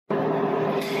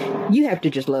You have to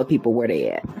just love people where they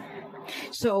at.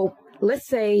 So let's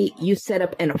say you set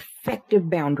up an effective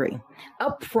boundary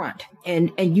up front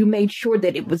and you made sure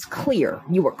that it was clear.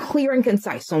 You were clear and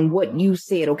concise on what you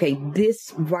said. Okay,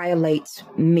 this violates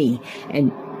me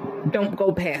and don't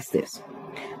go past this.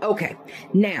 Okay,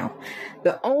 now,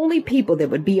 the only people that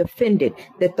would be offended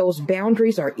that those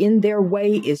boundaries are in their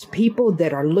way is people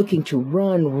that are looking to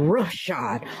run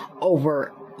roughshod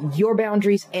over your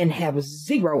boundaries and have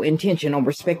zero intention on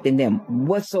respecting them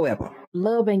whatsoever.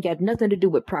 Love ain't got nothing to do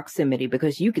with proximity,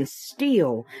 because you can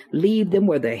still leave them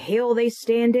where the hell they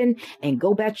standing and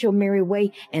go about your merry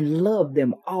way and love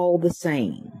them all the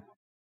same.